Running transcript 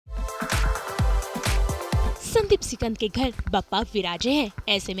संदीप सिकंद के घर बप्पा विराजे हैं।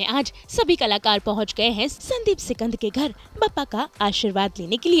 ऐसे में आज सभी कलाकार पहुंच गए हैं संदीप सिकंद के घर बप्पा का आशीर्वाद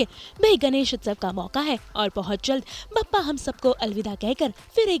लेने के लिए। भाई गणेश उत्सव का मौका है और बहुत जल्द बप्पा हम सबको अलविदा कहकर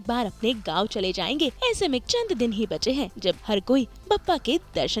फिर एक बार अपने गांव चले जाएंगे। ऐसे में चंद दिन ही बचे हैं जब हर कोई बप्पा के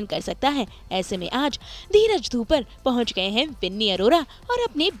दर्शन कर सकता है। ऐसे में आज धीरज धूपर पहुँच गए हैं विन्नी अरोरा और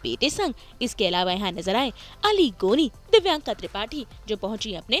अपने बेटे संग। इसके अलावा यहाँ नजर आए अली गोनी, दिव्यांका त्रिपाठी जो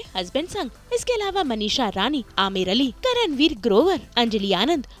पहुंची अपने हस्बैंड संग। इसके अलावा मनीषा रानी, आमिर अली, करणवीर ग्रोवर, अंजलि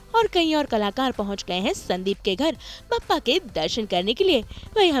आनंद और कई और कलाकार पहुंच गए हैं संदीप के घर बप्पा के दर्शन करने के लिए।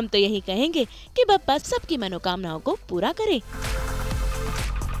 वही हम तो यही कहेंगे कि बप्पा सबकी मनोकामनाओं को पूरा करे।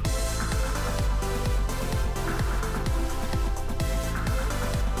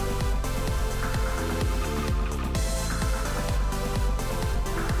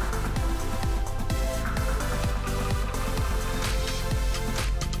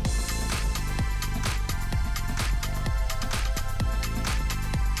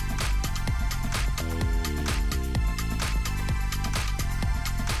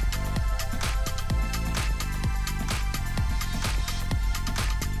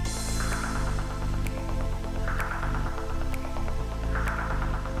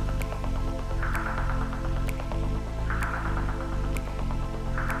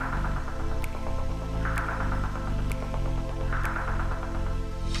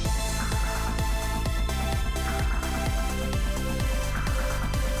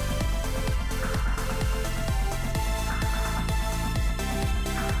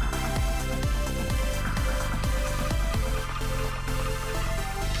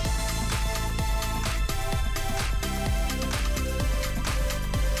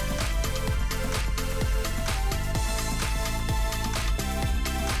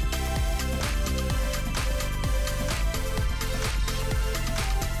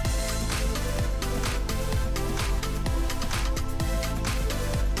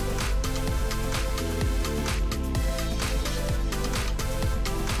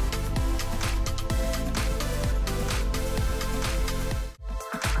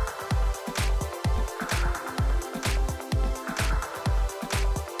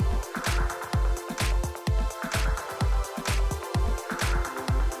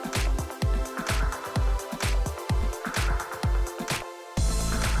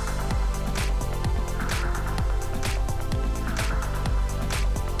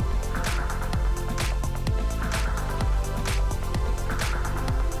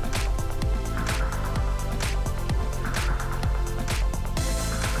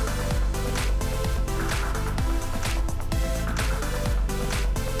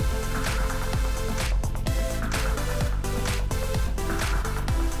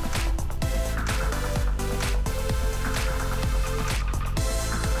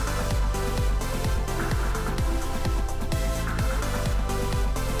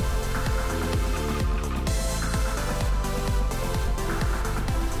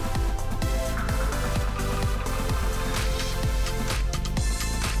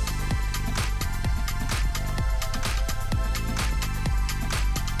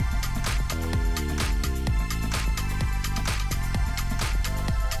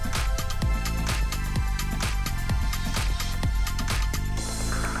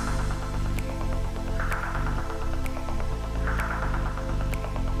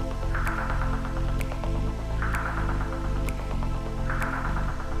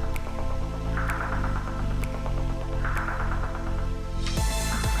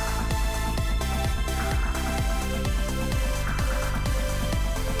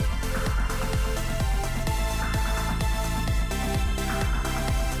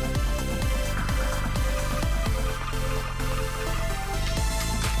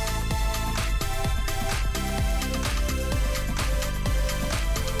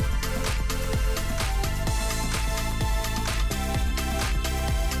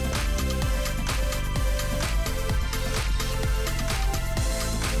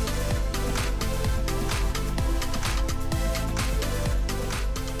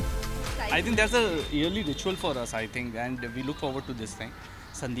 I think that's a yearly ritual for us, I think, and we look forward to this thing.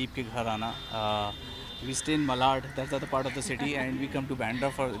 Sandeep ke ghar aana. We stay in Malad, that's the other part of the city, and we come to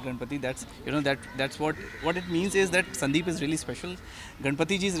Bandra for Ganpati. That's that's what it means is that Sandeep is really special.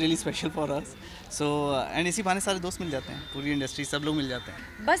 Ganpati ji is really special for us. So and इसी बहाने सारे दोस्त मिल जाते हैं, पूरी industry सब लोग मिल जाते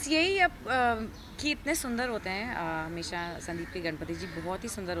हैं. बस यही अब कि इतने सुंदर होते हैं हमेशा संदीप के गणपति जी बहुत ही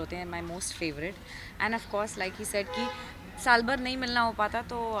सुंदर होते हैं. My most favourite end of course like he said कि साल भर नहीं मिलना हो पाता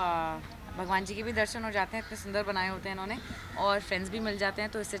तो भगवान जी के भी दर्शन हो जाते हैं, इतने सुंदर बनाए होते हैं इन्होंने, और फ्रेंड्स भी मिल जाते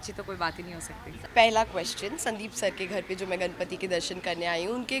हैं, तो इससे अच्छी तो कोई बात ही नहीं हो सकती। पहला क्वेश्चन, संदीप सर के घर पे जो मैं गणपति के दर्शन करने आई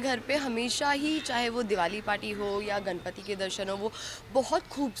हूँ, उनके घर पे हमेशा ही, चाहे वो दिवाली पार्टी हो या गणपति के दर्शन हो, वो बहुत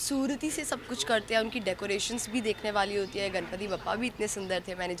खूबसूरती से सब कुछ करते हैं। उनकी डेकोरेशंस भी देखने वाली होती है। गणपति बप्पा भी इतने सुंदर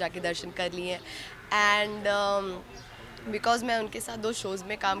थे, मैंने जाके दर्शन कर लिए हैं। एंड बिकॉज़ मैं उनके साथ 2 शोज़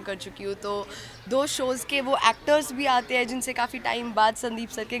में काम कर चुकी हूँ, तो 2 शोज़ के वो एक्टर्स भी आते हैं जिनसे काफ़ी टाइम बाद संदीप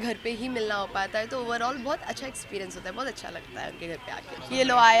सर के घर पे ही मिलना हो पाता है, तो ओवरऑल बहुत अच्छा एक्सपीरियंस होता है, बहुत अच्छा लगता है उनके घर पे आके। ये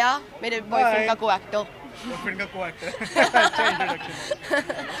लो आया मेरे बॉयफ्रेंड का को एक्टर। अच्छा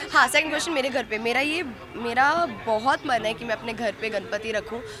इंट्रोडक्शन। हाँ, सेकंड क्वेश्चन, मेरे घर पे मेरा बहुत मन है कि मैं अपने घर पे गणपति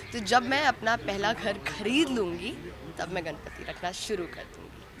रखूँ, तो जब मैं अपना पहला घर खरीद लूँगी तब मैं गणपति रखना शुरू कर दूँगी।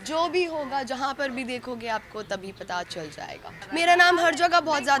 जो भी होगा, जहाँ पर भी देखोगे आपको तभी पता चल जाएगा। मेरा नाम हर जगह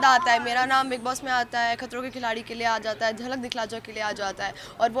बहुत ज़्यादा आता है। मेरा नाम बिग बॉस में आता है, खतरों के खिलाड़ी के लिए आ जाता है, झलक दिखला जा के लिए आ जाता है,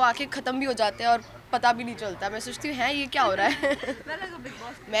 और वो आके ख़त्म भी हो जाते हैं और पता भी नहीं चलता। मैं सोचती हूँ है ये क्या हो रहा है।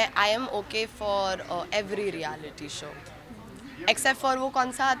 मैं I am okay for every reality show except for वो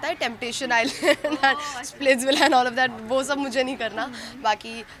कौन सा आता है, temptation island, Splitsvilla and all of that, वो सब मुझे नहीं करना।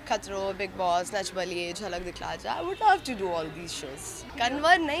 बाकी खतरों, बिग बॉस, नच बलिए, झलक दिखला जा, I would love to do all these shows.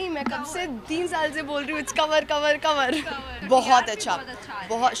 Kanwar नहीं, मैं कब से 3 साल से बोल रही हूँ, इट्स कवर कवर कवर। बहुत अच्छा,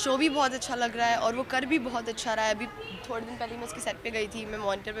 बहुत शो भी बहुत अच्छा लग रहा है और वो कर भी बहुत अच्छा रहा है। अभी थोड़े दिन पहले मैं उसके सेट पे गई थी, मैं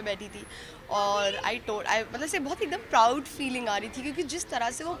मॉनिटर पे बैठी थी और मतलब से बहुत एकदम प्राउड फीलिंग आ रही थी, क्योंकि जिस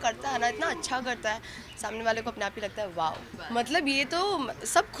तरह से वो करता है ना, इतना अच्छा करता है, सामने वाले को अपने आप ही लगता है वाओ। मतलब ये तो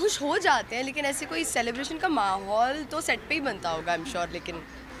सब खुश हो जाते हैं, लेकिन ऐसे कोई सेलिब्रेशन का माहौल तो सेट पे ही बनता होगा, आई एम श्योर। लेकिन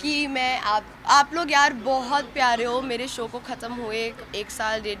कि मैं आप लोग यार बहुत प्यारे हो। मेरे शो को ख़त्म हुए 1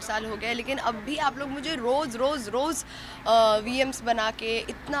 साल 1.5 साल हो गए, लेकिन अब भी आप लोग मुझे रोज़ VMs बना के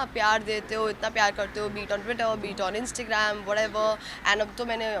इतना प्यार देते हो, इतना प्यार करते हो, beat on Twitter, beat on Instagram, whatever. And अब तो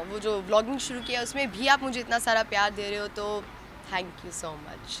मैंने वो जो व्लॉगिंग शुरू किया उसमें भी आप मुझे इतना सारा प्यार दे रहे हो, तो thank you so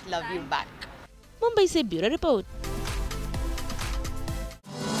much, love you back. Mumbai से ब्यूरो रिपोर्ट।